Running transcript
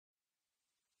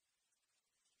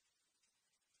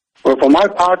For my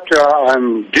part,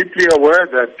 I'm deeply aware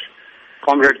that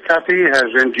Comrade Kathy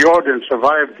has endured and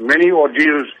survived many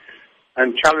ordeals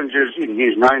and challenges in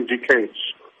his 9 decades.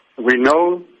 We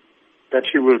know that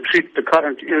he will treat the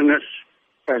current illness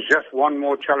as just one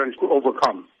more challenge to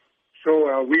overcome.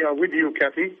 So we are with you,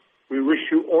 Kathy. We wish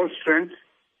you all strength,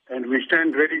 and we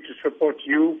stand ready to support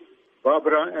you,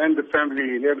 Barbara, and the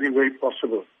family in every way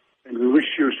possible. And we wish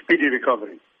you speedy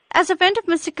recovery. As a friend of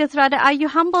Mr. Kathrada, are you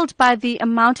humbled by the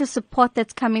amount of support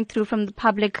that's coming through from the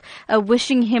public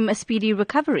wishing him a speedy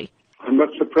recovery? I'm not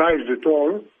surprised at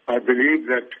all. I believe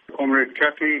that Comrade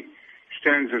Kathy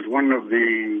stands as one of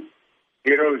the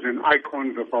heroes and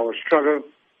icons of our struggle.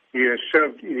 He has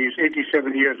served in his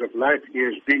 87 years of life. He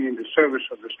has been in the service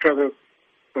of the struggle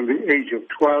from the age of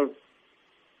 12.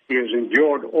 He has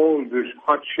endured all these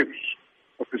hardships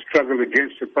of the struggle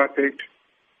against apartheid.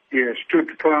 He has stood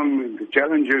firm in the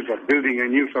challenges of building a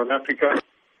new South Africa,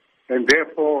 and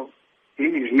therefore he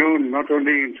is known not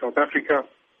only in South Africa,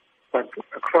 but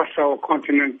across our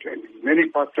continent and in many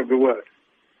parts of the world.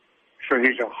 So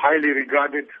he's a highly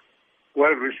regarded,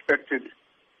 well-respected,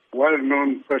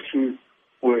 well-known person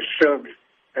who has served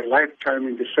a lifetime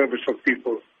in the service of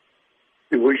people.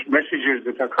 The messages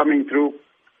that are coming through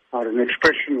are an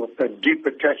expression of that deep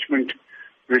attachment,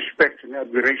 respect, and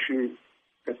admiration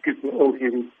that people owe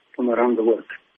him from around the world.